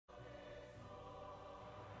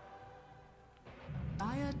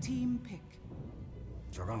team pick.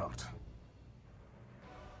 Juggernaut.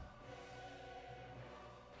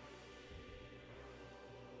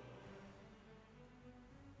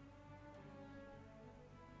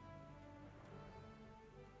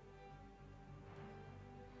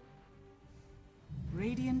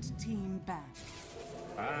 Radiant team ban.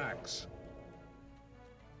 Axe.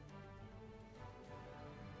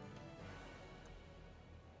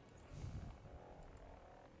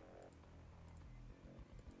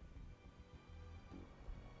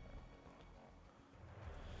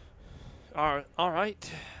 All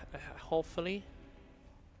right. Hopefully.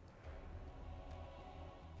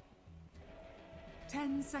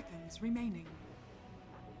 10 seconds remaining.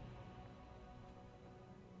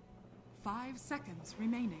 5 seconds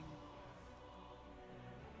remaining.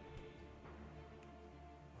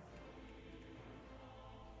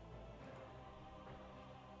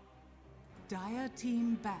 Dire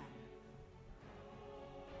team ban.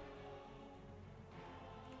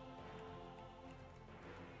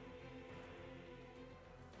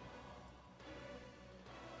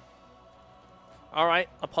 All right.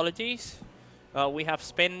 Apologies. We have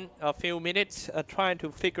spent a few minutes trying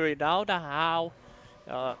to figure it out how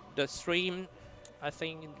the stream. I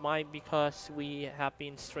think it might because we have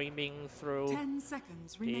been streaming through 10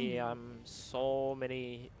 seconds remaining. the so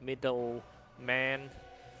many middle man.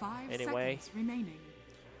 5 Anyway, seconds remaining.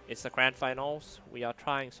 it's the grand finals. We are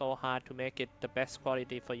trying so hard to make it the best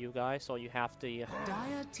quality for you guys, so you have to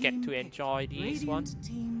get to enjoy these ones.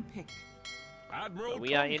 Team pick. Admiral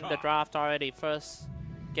We are in the draft already. First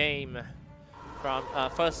game from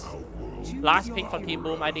last pick for Team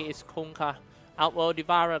Boom ID is Kunkka. Outworld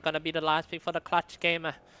Devourer gonna be the last pick for the clutch game.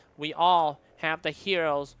 We all have the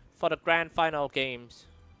heroes for the grand final games.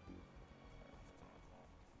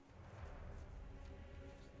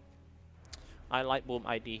 I like Boom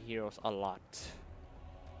ID heroes a lot,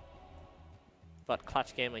 but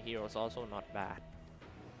clutch gamer heroes also not bad.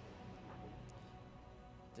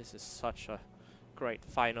 This is such a great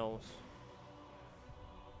finals.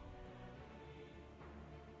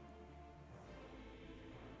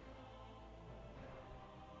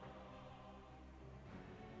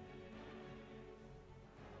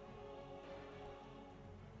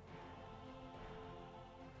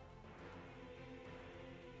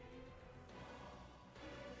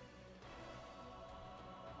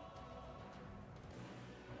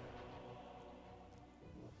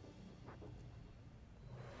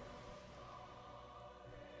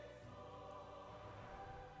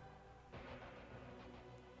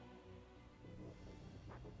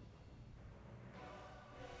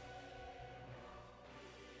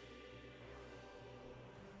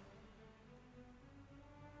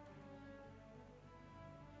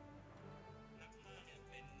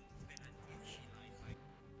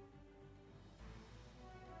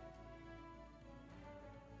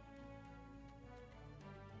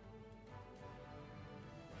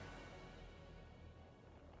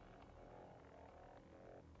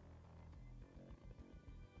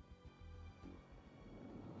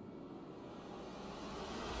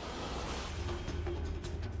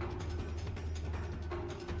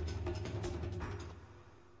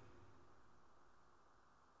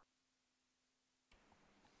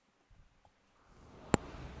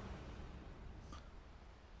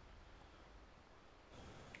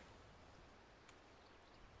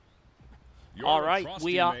 All right,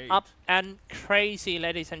 we are up and crazy,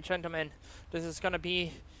 ladies and gentlemen. This is gonna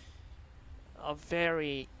be a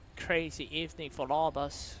very crazy evening for all of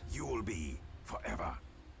us. You will be forever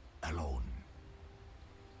alone.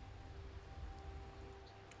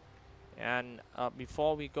 And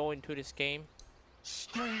before we go into this game,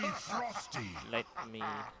 Stay frosty. let me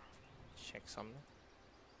check something.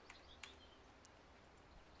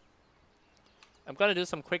 I'm gonna do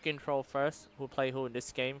some quick intro first. Who play who in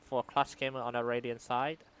this game for Clutch Gamer on the Radiant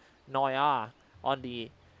side, Noia on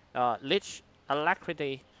the Lich,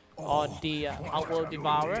 Alacrity on the Outworld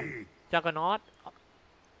Devourer, Juggernaut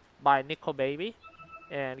by Nickel Baby,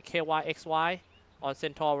 and KYXY on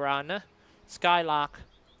Centaur Runner, Skylark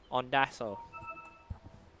on Dazzle.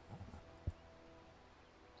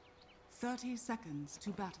 30 seconds to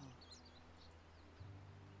battle.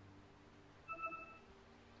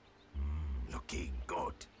 Looking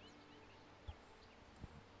good.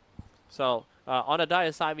 So on the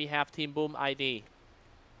Dire side we have Team Boom ID.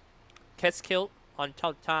 Keskill on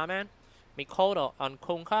Charman, Mikoto on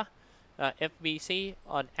Kunkka, FBC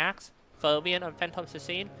on Axe, Fervian on Phantom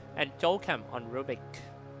Assassin, and Jokem on Rubik.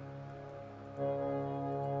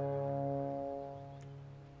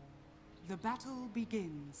 The battle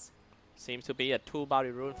begins. Seems to be a 2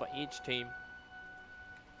 bounty rune for each team.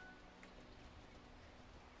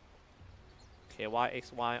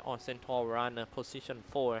 KYXY on Centaur Runner, position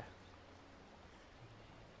 4.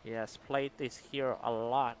 He has played this hero a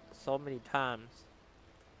lot, so many times.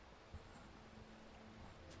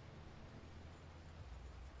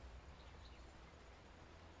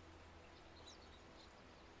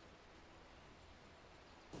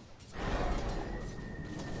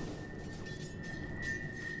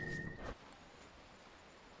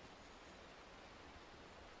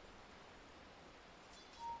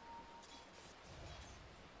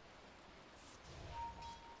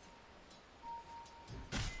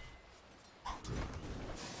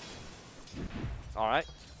 Alright,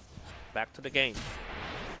 back to the game.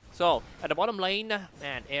 So, at the bottom lane,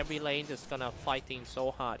 man, every lane is gonna fighting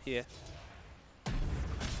so hard here.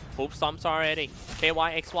 Hoop Stomps already.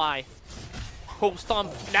 KYXY. Hoop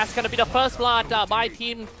Stomp, that's gonna be the first blood by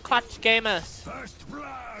Team Clutch Gamers. First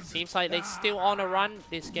blood. Seems like they still on a run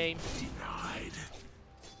this game. Denied.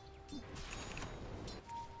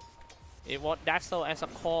 It was Daxel as a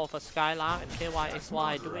call for Skylark, and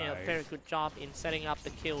KYXY doing a very good job in setting up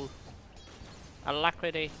the kill.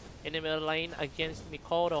 Alacrity in the middle lane against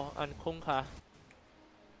Mikoto and Kunkka.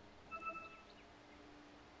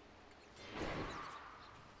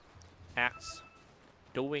 Axe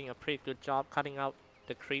doing a pretty good job cutting out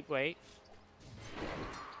the creep wave.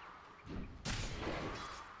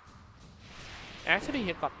 Actually,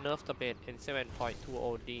 he got nerfed a bit in 7.2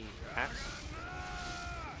 OD Axe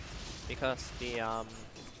because the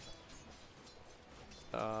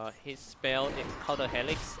his spell in Counter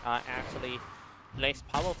Helix are actually less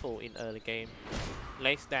powerful in early game,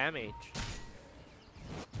 less damage.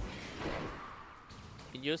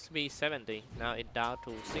 It used to be 70, now it's down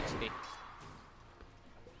to 60.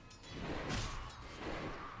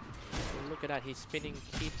 Look at that, he's spinning,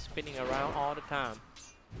 keeps spinning around all the time.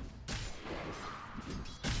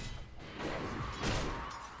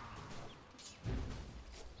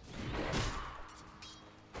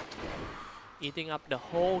 Eating up the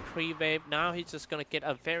whole tree wave. Now he's just gonna get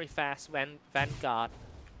a very fast Vanguard.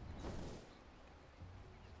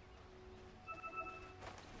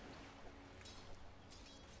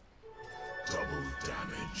 Double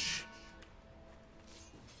damage.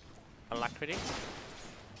 Alacrity.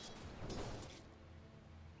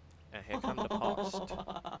 And here comes the post.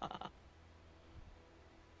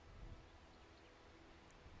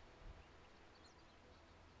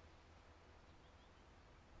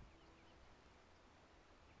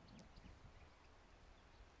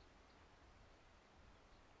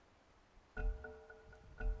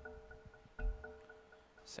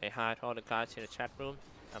 Say hi to all the guys in the chat room.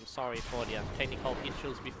 I'm sorry for the technical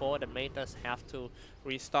issues before that made us have to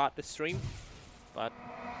restart the stream, but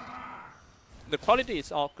the quality is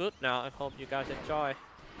all good now. I hope you guys enjoy.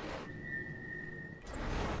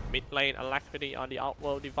 Mid lane Alacrity on the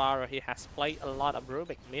Outworld Devourer. He has played a lot of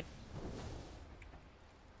Rubik mid.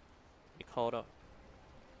 Mikoto.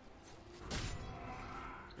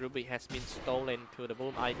 Ruby has been stolen to the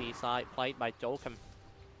Boom ID side, played by Jokum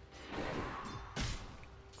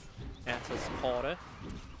as a supporter.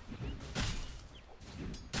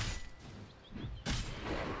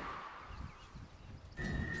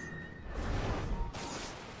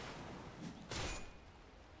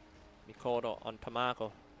 Mikoto on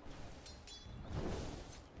Tamago.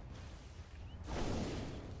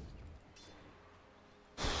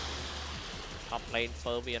 Top lane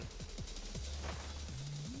Servian.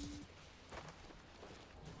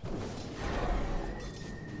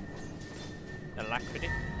 Alacrity.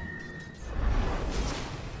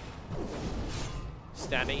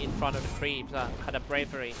 Standing in front of the creeps, kind of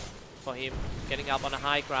bravery for him. Getting up on the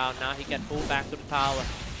high ground, now he can pull back to the tower.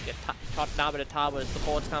 Get shot down by the tower,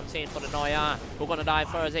 support comes in for the Noya. Who's gonna die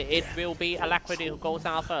first? It will be Alacrity who goes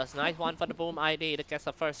out first. Nice one for the Boom ID that gets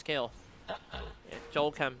the first kill.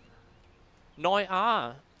 Jokum.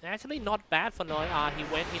 Noya, actually not bad for Noya. He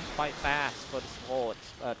went in quite fast for the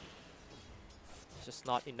supports, but just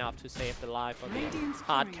not enough to save the life of the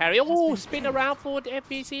hard carry. Oh, spin around for the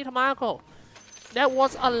FBC Tamago. That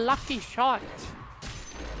was a lucky shot.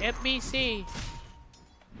 FBC.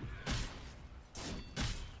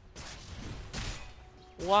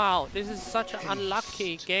 Wow, this is such an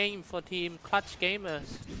unlucky game for Team Clutch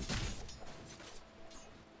Gamers.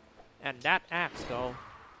 And that axe though.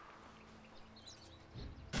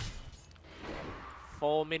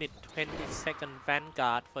 4-minute 20-second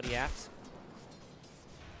Vanguard for the axe.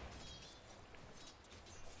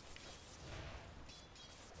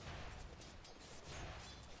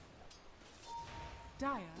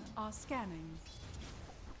 Dire are scanning.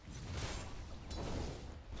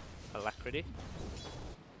 Alacrity.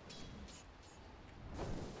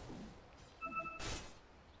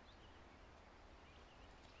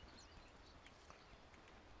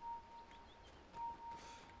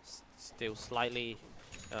 Still slightly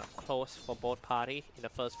close for both parties in the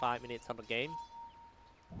first 5 minutes of the game.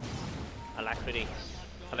 Alacrity.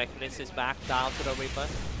 Alacrity is back down to the Reaper.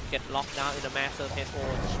 Get locked down in the massive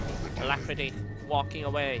headboard. Alacrity walking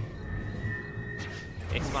away.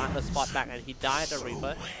 X-Mark the spot back and he died the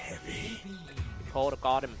Reaper. Cold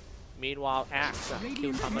got him. Meanwhile, Axe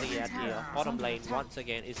killed somebody at the bottom lane once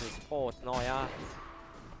again. Is his fourth Noya.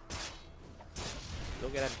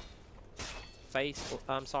 Look at him. Face,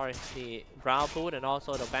 I'm sorry, the Brown Boot and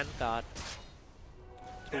also the Vanguard.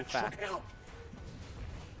 Too fast.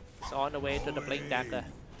 It's on the way to the Blink Dagger.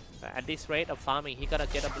 At this rate of farming, he gotta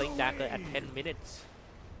get a Blink Dagger at 10 minutes.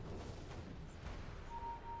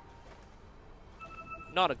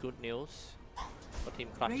 Not a good news for Team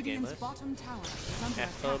Clutch Gamers.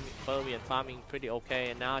 And Fermion farming pretty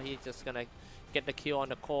okay, and now he's just gonna get the kill on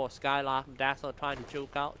the core. Skylark, Dazzle trying to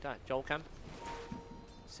joke him.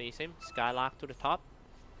 Sees him, Skylark to the top.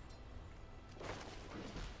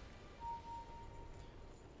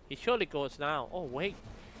 He surely goes now. Oh wait,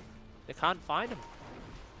 they can't find him.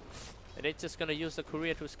 And they're just gonna use the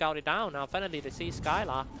courier to scout it down. Now finally they see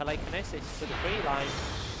Skylark, telekinesis to the tree line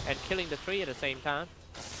and killing the tree at the same time.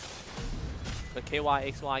 The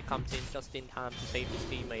KYXY comes in just in time to save his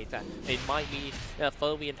teammates. And it might be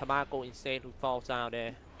Fermion Tamago instead who falls out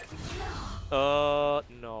there.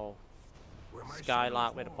 No.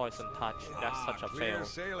 Skylark with a poison touch. That's such a fail.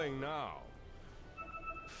 Sailing now.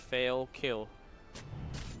 Fail kill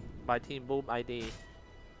by Team Boom ID.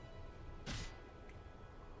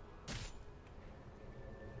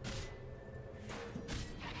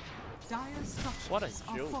 What a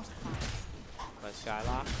joke by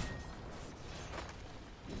Skylark.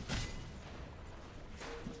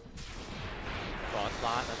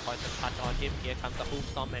 Frostlight and poison touch on him. Here comes the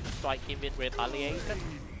Hoopstorm and strike him with retaliation.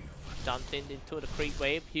 Jumps into the creep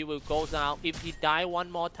wave. He will go down. If he die one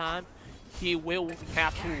more time, he will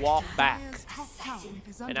have to walk back.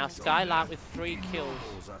 And now Skylark with 3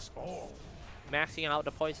 kills. Maxing out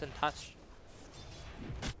the poison touch.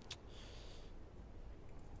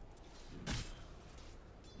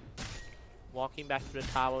 Walking back to the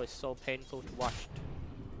tower is so painful to watch.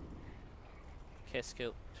 Case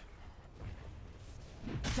killed.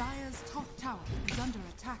 Dire's top tower is under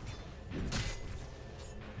attack.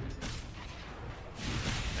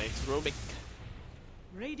 It's Rubik.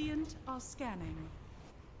 Radiant are scanning.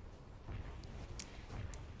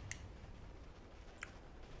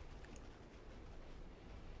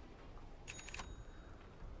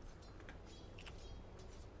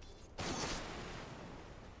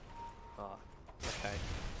 Oh, okay.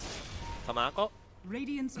 Tamago.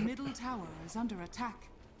 Radiant's middle tower is under attack.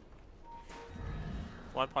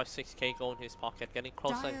 1.6k gold in his pocket, getting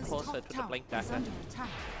closer and closer to the Blink Dagger. Attack.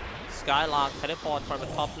 Skylark teleport from the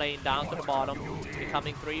top lane down to the bottom,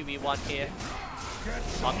 becoming 3v1 here.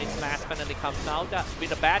 Omni Slash finally comes out.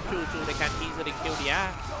 With a bad 2-2, they can easily kill the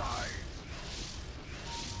Axe.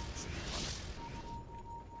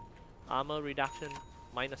 Armor reduction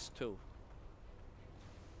 -2.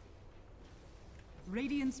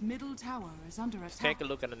 Radiant's middle tower is under attack. Take a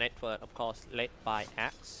look at the network, of course, led by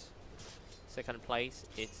Axe. Second place,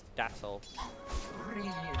 it's Dazzle.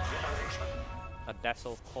 A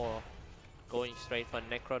Dazzle core going straight for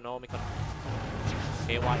Necronomicon.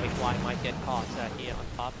 KYXY might get caught here on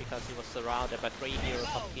top because he was surrounded by 3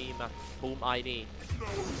 heroes of Team Boom ID.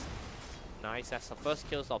 Nice, that's the first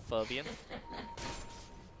kills of Fermion.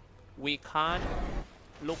 We can't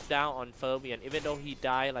look down on Fermion even though he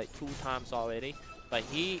died like 2 times already. But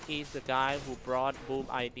he is the guy who brought Boom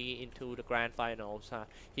ID into the grand finals.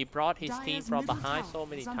 He brought his team from behind so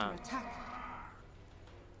many times.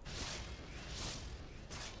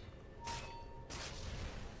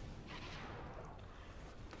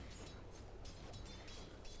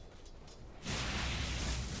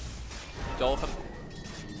 Dota.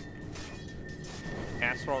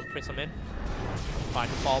 Astral Imprisonment. Trying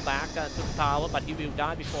to fall back to the tower, but he will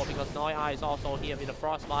die before because Noya is also here with the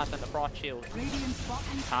Frost Blast and the Frost Shield.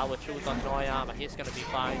 Tower shoots on Noya, but he's gonna be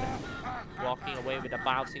fine. Walking away with a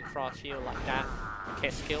bouncing Frost Shield like that.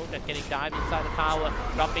 Gets killed and getting dived inside the tower.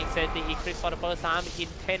 Dropping Senti Eclipse for the first time.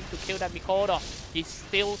 Intent to kill that Mikoto. He's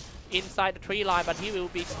still inside the tree line, but he will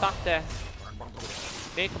be stuck there.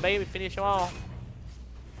 Make a baby finish him off.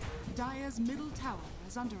 Dire's middle tower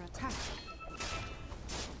is under attack.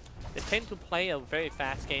 They tend to play a very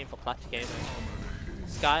fast game for Clutch Gamers.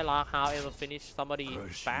 Skylark, however, finished somebody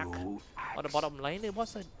back on the bottom lane. It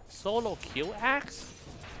was a solo kill Axe.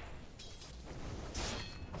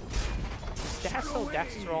 That's so that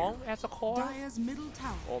strong as a core. Dire's middle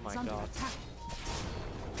tower Oh my is under god. attack.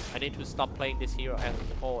 I need to stop playing this hero as a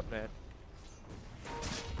support, man.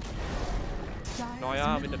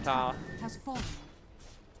 Noia with the middle tower. has fallen.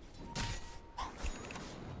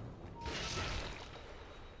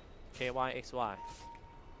 KYXY.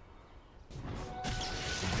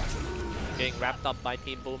 Getting wrapped up by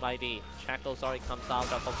Team Boom ID. Shackles already comes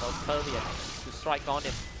out of Pervian to strike on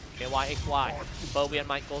him. KYXY. Pervian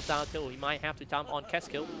might go down too. He might have to jump on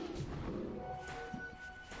Keskill.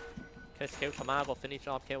 Keskill Kamar will finish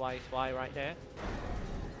off KYXY right there.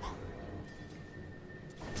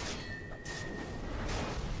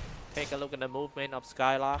 Take a look at the movement of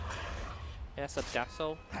Skylark as a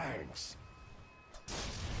Dazzle. Thanks.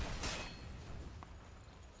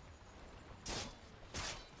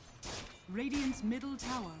 Radiant's middle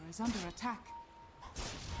tower is under attack.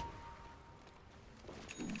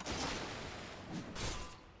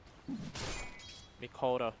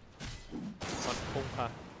 Mikoto on Punka.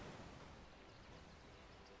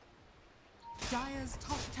 Dire's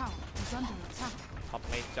top tower is under attack. Top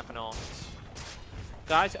lane Juggernaut.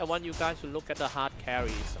 Guys, I want you guys to look at the hard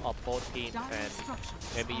carries of both teams Dire's and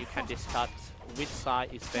structures maybe are you can fortified. discuss which side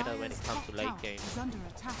is better when it Dire's comes to top late tower game. is under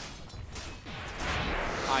attack.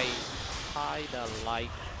 I kinda like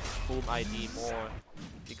Boom ID more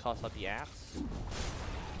because of the axe.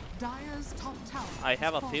 Dire's top tower I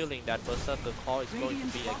have has a fallen. feeling that Berserker Call is going to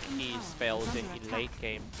Radiant's be a bottom key tower spell is in under late attack.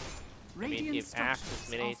 game. I mean, Radiant if Axe is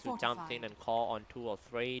structures managed are to jump fortified. in and call on 2 or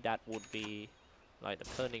 3, that would be like the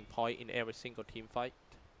turning point in every single team fight.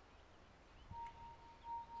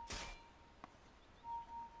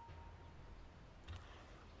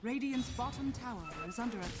 Radiant's bottom tower is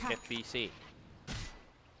under attack. FBC.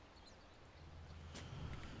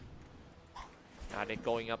 Now they're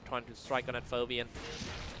going up trying to strike on that Fervian.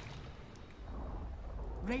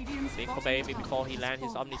 Radiant's Nico bottom Baby tower before he has landed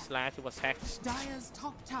his fallen. Omni Slash, he was hexed. Dire's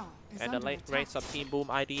top tower is And the under late attack. race of Team Boom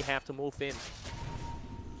ID have to move in.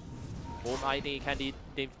 Boom ID can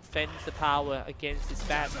defend the tower against this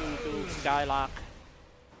bad Voodoo Skylark.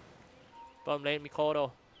 Bottom lane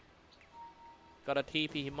Mikoto. Got a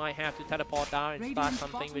TP, he might have to teleport down and start Radiant's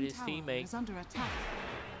something with his bottom tower teammate. is under attack.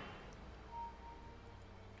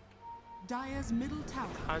 Dire's middle tower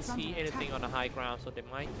Can't is under see anything attack. on the high ground, so they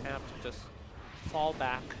might have to just fall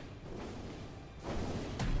back. And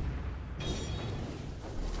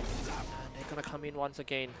they're gonna come in once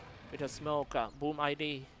again with a smoke. Boom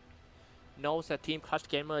ID knows that Team Clutch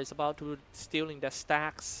Gamer is about to stealing their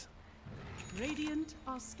stacks. Radiant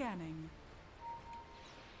are scanning.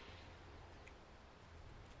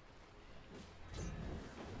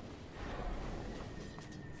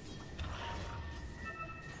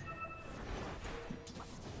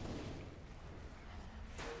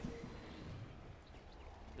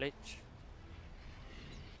 Lich.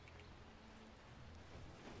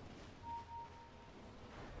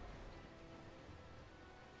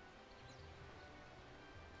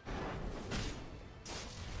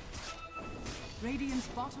 Radiant's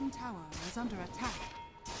bottom tower is under attack.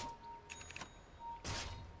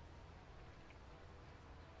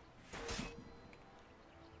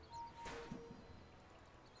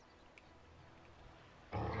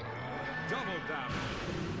 Double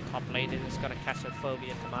damage. Top lane is gonna catch a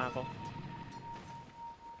Phobia and Tamago.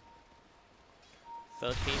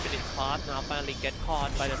 13 minutes past, now finally get caught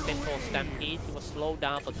by the central stampede. He was slowed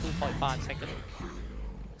down for 2.5 seconds.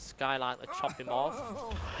 Skylark chop him off.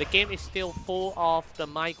 The game is still full of the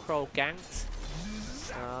micro ganks.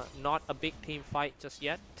 Not a big team fight just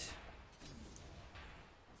yet.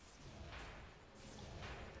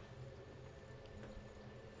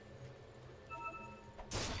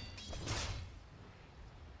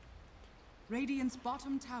 Radiant's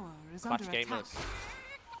bottom tower is Clutch under attack. Gamers.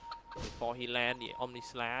 Before he land the Omni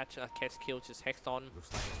Slash, Catch Kill just hexed on.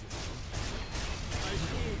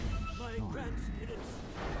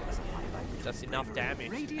 Just enough damage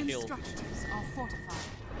to Radiant kill. structures are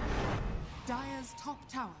fortified. Dire's top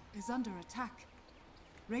tower is under attack.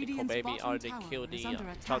 Nico Radiant's Baby bottom already tower killed is the under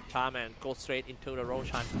attack. Charm and go straight into the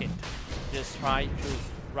Roshan pit. Just try to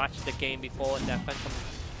rush the game before the Phantom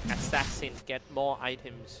Assassin get more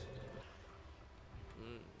items.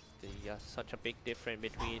 Such a big difference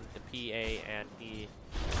between the PA and the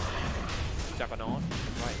Juggernaut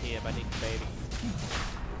right here by Nico Baby.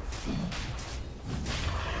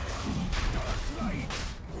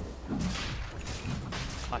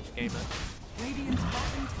 Clutch Gamer. Radiant's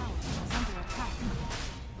bottom tower is under attack.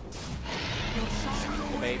 Your shine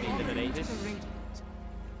Nico Baby is eliminated. to the radiant.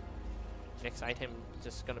 Next item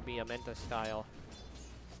just gonna be a mental style.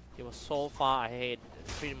 He was so far ahead,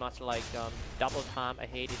 pretty much like double time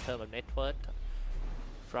ahead in terms of net worth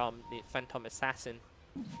from the Phantom Assassin.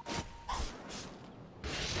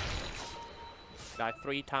 Died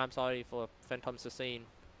 3 times already for Phantom Assassin.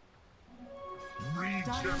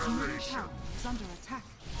 Dire's middle tower is under attack.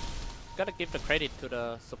 Gotta give the credit to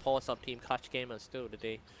the supports of Team Clutch Gamers too, that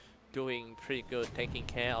they doing pretty good taking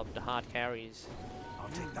care of the hard carries. I'll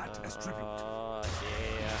take that as tribute.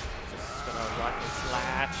 Yeah, just gonna run and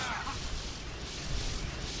slash.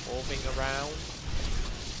 Moving around.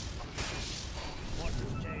 What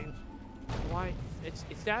has changed? Why?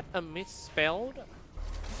 Is that a misspelled?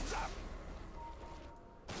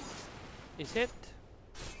 Is it?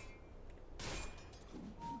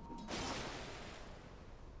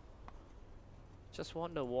 Just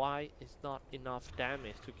wonder why it's not enough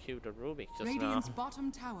damage to kill the Rubik just Radiant's now.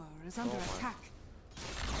 bottom tower is under my. attack.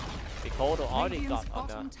 Piccolo already Radiant's got on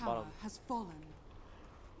bottom the tower bottom. has fallen.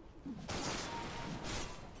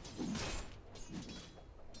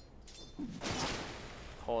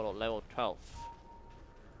 Piccolo level 12.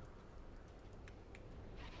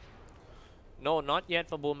 No, not yet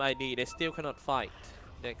for Boom ID. They still cannot fight.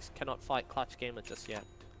 They cannot fight Clutch Gamer just yet.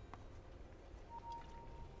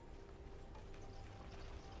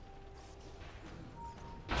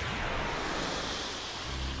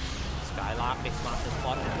 Skylark makes massive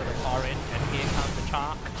spot into the torrent, and here comes the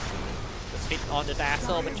Shark. Just hit on the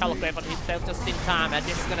Dazzle, but Xyclopzz on himself just in time, and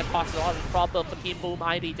this is gonna cause a lot of problem for Team Boom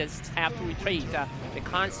ID. Just have to retreat. They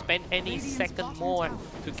can't spend any second more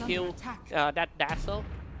to kill that Dazzle.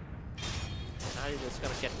 Now he's just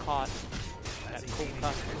gonna get caught. That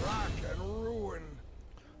Kuka. Rock and ruin.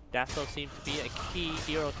 Dazzle seems to be a key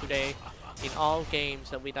hero today in all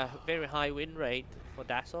games with a very high win rate for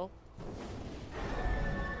Dazzle.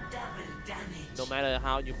 No matter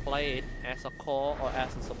how you play it, as a core or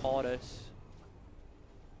as a supporters.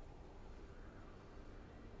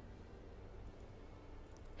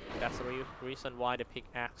 That's the reason why they pick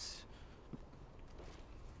Axe.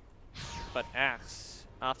 But Axe,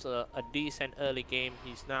 after a decent early game,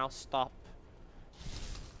 he's now stopped.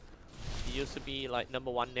 He used to be like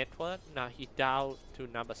 #1 network, now he's down to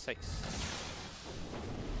 #6.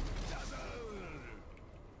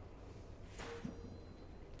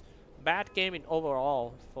 Bad game in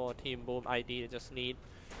overall for Team Boom ID. They just need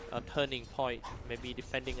a turning point, maybe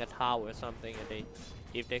defending a tower or something, and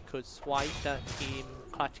if they could swipe the Team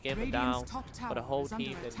Clutch Gamer down for the whole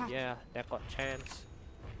team, then yeah, they got chance.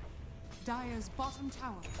 Dire's bottom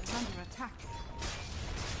tower is under attack.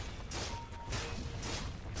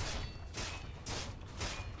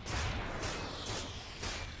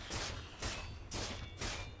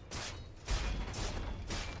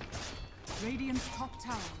 Radiant's top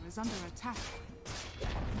tower is under attack.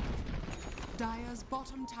 Dire's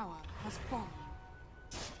bottom tower has fallen.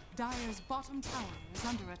 Dire's bottom tower is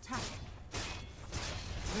under attack.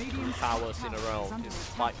 Radiant's Towers top in a tower row is under is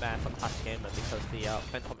attack. quite bad for Clutch Gamer because the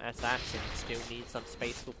Phantom Assassin still needs some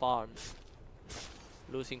space to farm.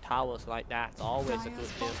 Losing towers like that is always a good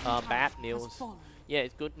news, bad news. Yeah,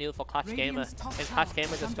 it's good news for Clutch Gamer, and Clutch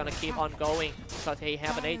Gamer just gonna keep on going because they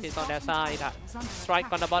have an Aegis on their side. Strike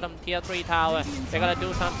on the bottom tier 3 tower. They're gonna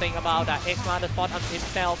do something about that. X-Master spot on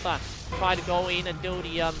himself. Try to go in and do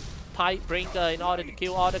the Tidebringer in order to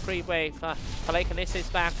kill all the creep wave. Telekinesis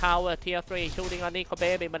back tower tier 3 shooting on Nico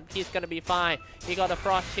Baby, but he's gonna be fine. He got a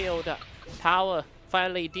frost shield. Tower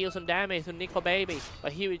finally deals some damage to Nico Baby,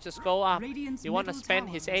 but he will just go up. You want to spend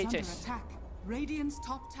his Aegis. Radiant's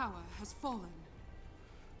top tower has fallen.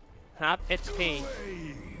 Half HP.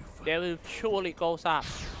 They will surely goes up.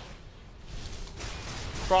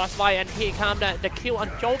 Frostbite, and here comes the kill on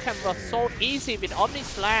Joker was so easy with Omni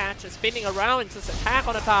Slash spinning around and just attack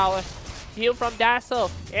on the tower. Heal from Dazzle.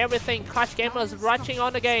 Everything. Clutch Gamers rushing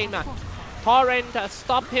on the game. Torrent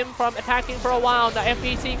stopped him from attacking for a while. The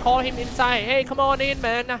FPC call him inside. Hey, come on in,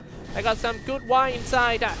 man. I got some good wine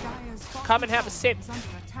inside. Come and have a sip.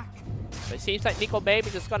 But it seems like Nico Baby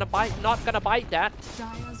just gonna bite, not gonna bite that.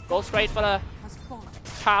 Go straight for the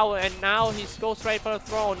tower, and now he's go straight for the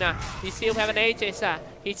throne. He still have an Aegis.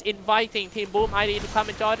 He's inviting Team Boom ID to come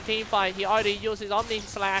and join the team fight. He already used his Omni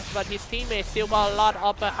Slash, but his teammates still got a lot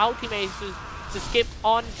of ultimates to skip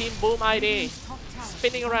on Team Boom ID.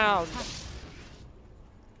 Spinning around.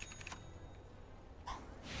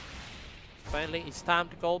 Finally, it's time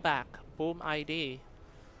to go back. Boom ID.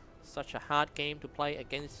 Such a hard game to play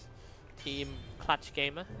against Team Clutch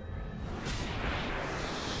Gamer.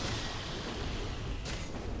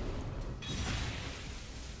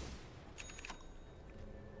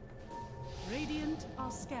 Radiant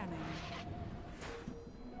are scanning.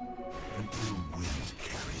 An ill wind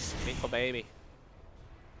carries me. Nico Baby.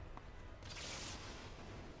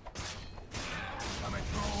 Coming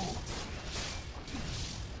through.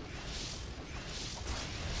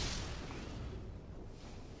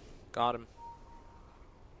 Got him.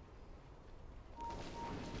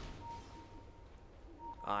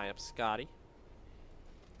 line up Scotty.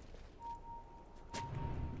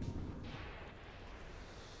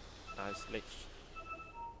 Nice Lich.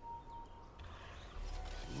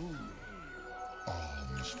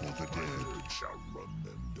 Arms for the dead shall run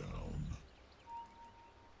them down.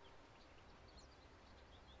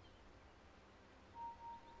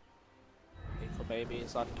 Little baby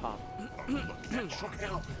is on top.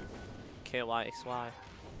 KYXY.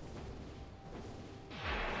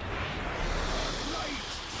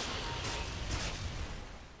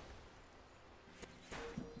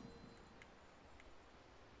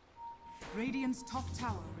 Radiant's top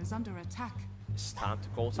tower is under attack. It's time to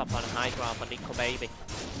go up on high ground for Nico Baby.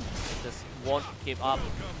 Just won't give up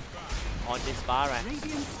on this Barracks.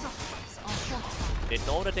 Radiant's structures are fortified. They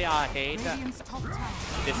know that they are ahead, Radiant's top tower.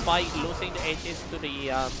 despite losing the edges to the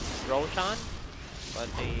Roshan, but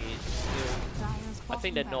they still, Dire's I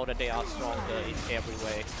think they know that they are stronger in every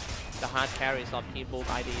way. The hard carries of Team Boom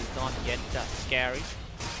ID is not yet scary.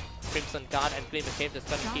 Crimson Guard and Glimmer Cave just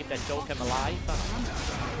gonna keep that Joker alive.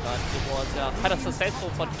 But it was kind of successful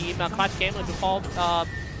for Team Clutch Gamer to fall,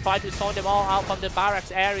 try to sort them all out from the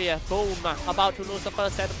barracks area. Boom, about to lose the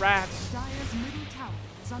first set of racks. Dire's middle tower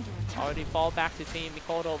is under attack. Already fall back to Team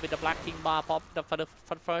Mikoto with the Black King bar pop for the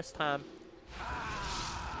first time.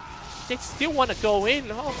 They still want to go in.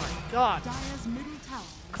 Oh my god. Dire's middle tower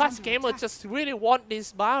is Clutch under Gamer attack. just really want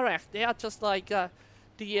this barrack. They are just like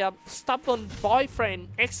the stubborn boyfriend,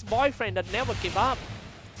 ex-boyfriend that never give up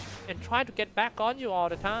and try to get back on you all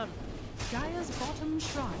the time. Dire's bottom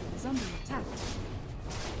shrine is under attack.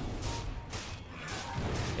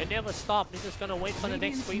 They never stop. They're just gonna wait for the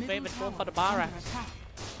next free wave and go for the barracks.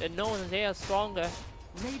 They know that they are stronger.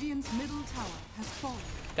 Radiant's middle tower has fallen.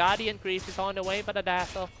 Guardian Grief is on the way for the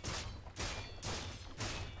Dazzle.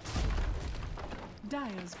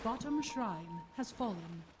 Dire's bottom shrine has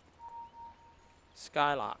fallen.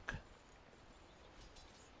 Skylark.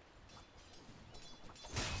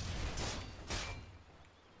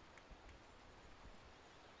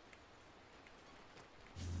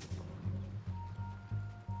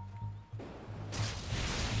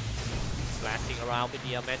 Slashing around with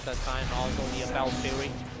the Manta Sign, also the Bell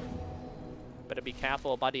Fury. Better be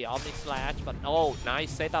careful about the Omni Slash, but oh,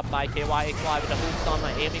 nice setup by KYXY with the Hook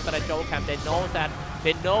Storm aiming for the Joe Cam. They know that,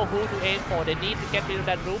 they know who to aim for. They need to get rid of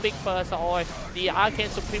that Rubik first, or the Arcane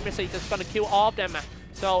Supremacy is just gonna kill all of them.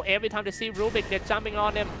 So every time they see Rubik, they're jumping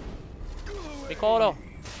on them. Mikoto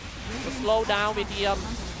to slow down with the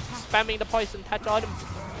spamming the poison touch on him.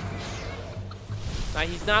 Now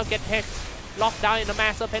he's now get hexed. Locked down in the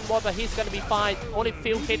Master Pen Ward, but he's gonna be fine. Only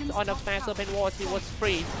few hits on the Master Pen Ward, he was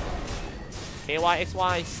free.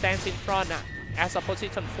 KYXY stands in front as a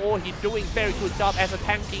position 4. He's doing very good job as a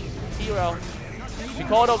tanking hero.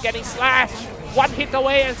 Mikoto getting slashed. One hit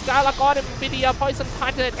away and Skylark got him with the poison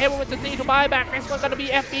touch. Everyone just need to buy back. Next one's gonna be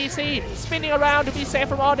FBC. Spinning around to be safe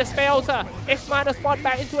from all the spells. X-Minus spot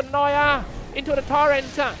back into the Noya. Into the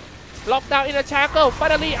Torrent. Locked down in a shackle.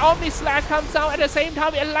 Finally, Omni Slash comes out at the same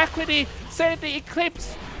time with Alacrity. Send the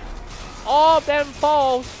Eclipse. All of them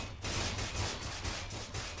falls.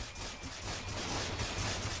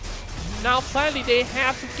 Now finally they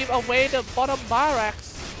have to give away the bottom barracks.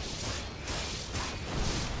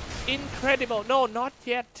 Incredible. No, not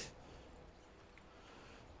yet.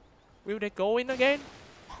 Will they go in again?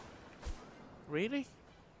 Really?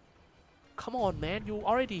 Come on, man. You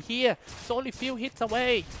already here. It's only few hits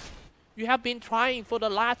away. You have been trying for the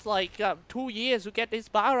last like 2 years to get this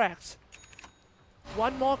barracks.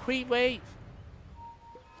 One more creep wave.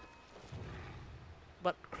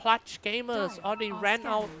 But Clutch Gamers already ran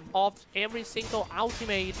out of every single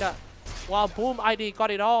ultimate while Boom ID got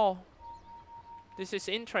it all. This is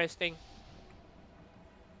interesting.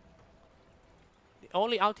 The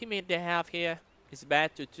only ultimate they have here is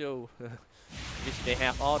Bad Juju, which they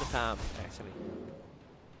have all the time, actually.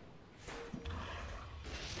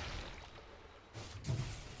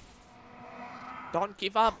 Don't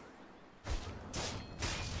give up.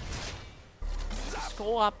 Just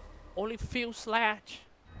go up. Only few slash.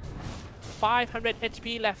 500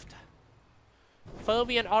 HP left.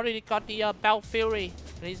 Fervian already got the Bell Fury.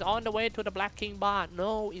 And he's on the way to the Black King bar.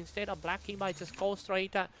 No, instead of Black King bar, just go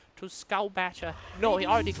straight to Skull Basher. No, he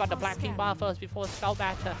already got the Black King bar first before Skull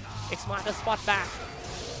Basher. X-Mark the spot back.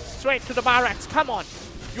 Straight to the barracks. Come on.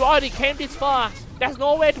 You already came this far. There's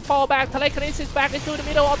no way to fall back. Telekinesis back into the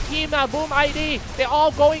middle of team now. Boom ID. They're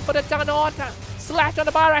all going for the Juggernaut. Slash on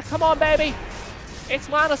the barracks. Come on, baby.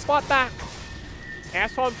 X-Mark the spot back.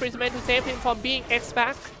 Astral Imprisonment to save him from being X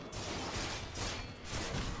back.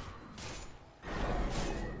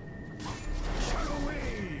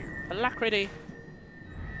 Alacrity.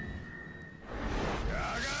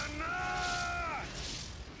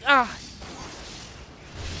 Ah!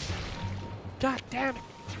 God damn it!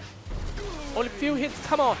 Only few hits,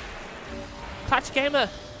 come on! Clutch Gamer!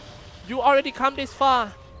 You already come this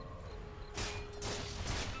far!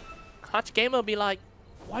 Clutch Gamer be like,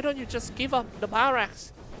 why don't you just give up the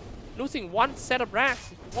barracks? Losing one set of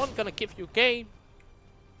racks won't gonna give you game.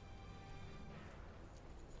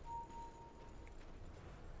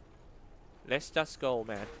 Let's just go,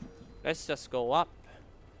 man. Let's just go up.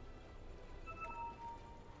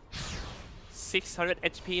 600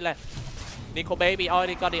 HP left. Nico Baby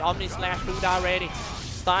already got the Omni Slash cooldown ready.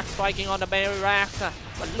 Start striking on the berry racks.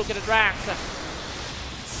 But look at the racks.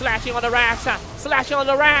 Slashing on the racks. Slashing on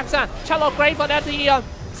the racks. Shallow Grave on that the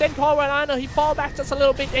Centaur Liner. He fall back just a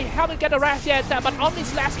little bit. They haven't get the racks yet. But Omni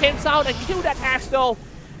Slash came out and killed that axe though.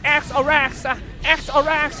 Axe or racks. Axe or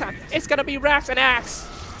racks. It's gonna be racks and axe.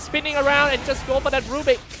 Spinning around and just go for that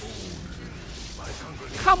Rubik.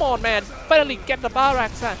 Come on, man. Finally get the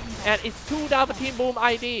barracks. And it's 2 down for Team Boom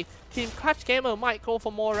ID. Team Clutch Gamer might go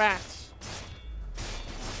for more racks.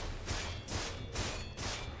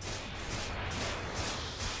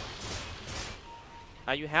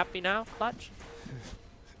 Are you happy now, Clutch?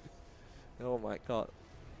 Oh my god.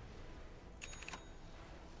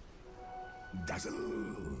 Dazzle.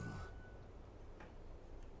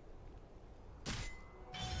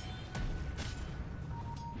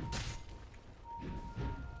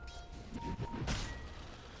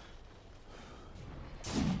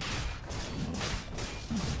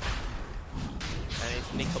 And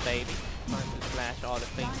it's Nico Baby trying to slash all the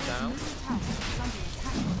things down.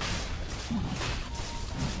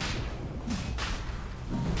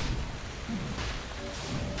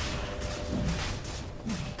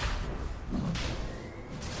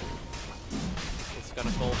 It's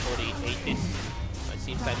gonna go for the Aegis. It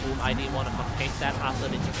seems like Boom ID want to contest that after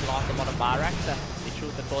they just lost the bottom barracks. They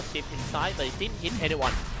shoot the ghost ship inside, but it didn't hit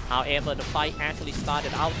anyone. However, the fight actually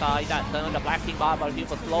started outside. That turn the Black King bar, but he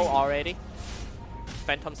was low already.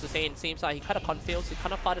 Phantom Sustain seems like he kind of confused. He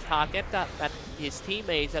kind of thought the target that his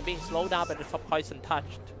teammates are being slowed down by the top poison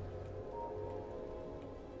touched.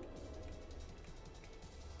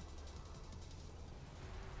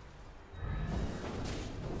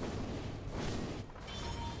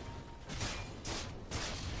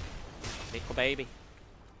 Nico Baby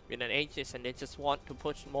with an Aegis, and they just want to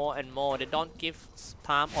push more and more. They don't give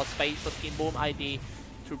time or space for Team Boom ID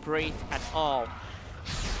to breathe at all.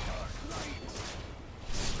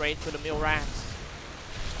 Straight to the mill racks.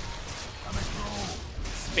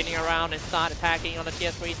 Spinning around and start attacking on the tier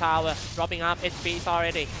 3 tower, dropping up HPs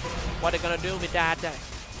already. What are they gonna do with that?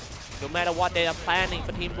 No matter what they are planning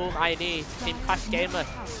for Team Boom ID, Team Clutch Gamer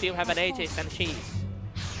still have an Aegis and cheese.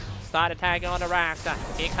 Start attacking on the racks.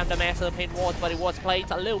 Here comes the Master Paint Ward, but it was placed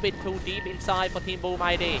a little bit too deep inside for Team Boom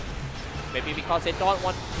ID. Maybe because they don't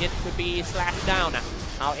want it to be slashed down.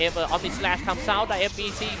 However, Omni Slash comes out, the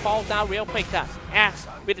FBC falls down real quick. Axe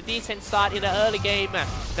with a decent start in the early game.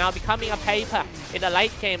 Now becoming a paper in the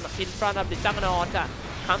late game in front of the Juggernaut.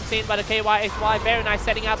 Comes in by the KYXY, very nice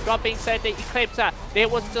setting up, dropping set the Eclipse. They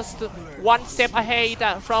was just 1 step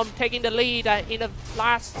ahead from taking the lead in the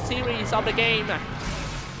last series of the game.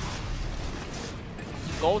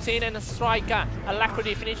 Goes in and a strike.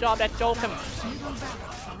 Alacrity finish off that Jokum.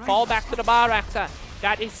 Fall back to the barracks.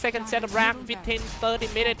 That is second set of rack within 30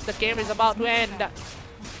 minutes. The game is about to end.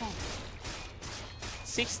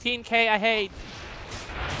 16k ahead.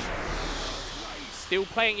 Still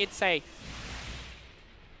playing it safe.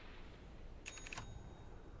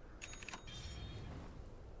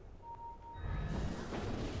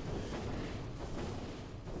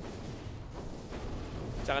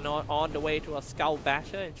 Juggernaut on the way to a Skull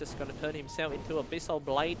Basher and just gonna turn himself into a Abyssal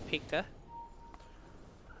Blade Picker.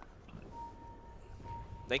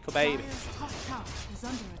 Nico Baby.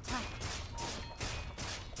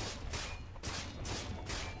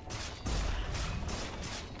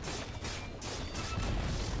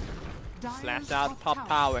 Slash out top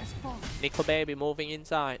tower. Nico Baby moving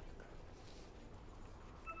inside.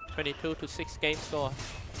 22-6 game score.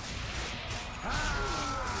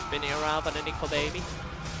 Spinning around for the Nico Baby.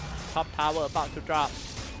 Top tower about to drop.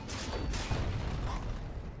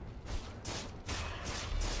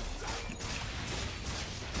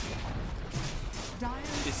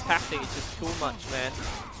 This tactic is just too much, man.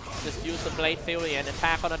 Just use the Blade Fury and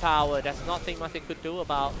attack on the tower. There's nothing much they could do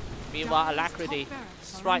about. Meanwhile, Alacrity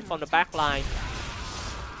strike from the back line.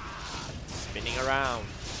 Spinning around.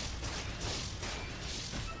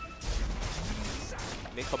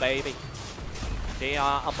 Nico Baby. They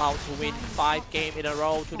are about to win 5 games in a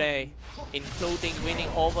row today, including winning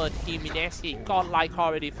over Team Mineski. Godlike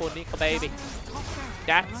already for Nico Baby.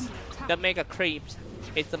 That's the Mega Creeps.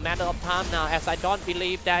 It's a matter of time now, as I don't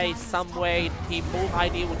believe there is some way Team Boom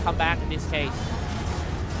ID will come back in this case.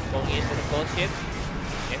 Going into the first hit,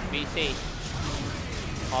 FBC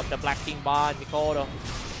of the Black King Bar, Mikoto.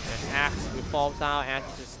 And Axe will fall down and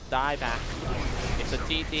just die back. It's a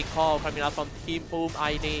GG call coming out from Team Boom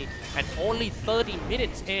ID. And only 30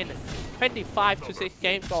 minutes in, 25-6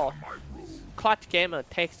 game score. Clutch Gamer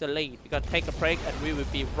takes the lead. We're gonna take a break and we will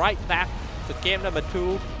be right back to game number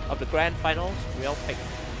 2 of the grand finals. Real pick.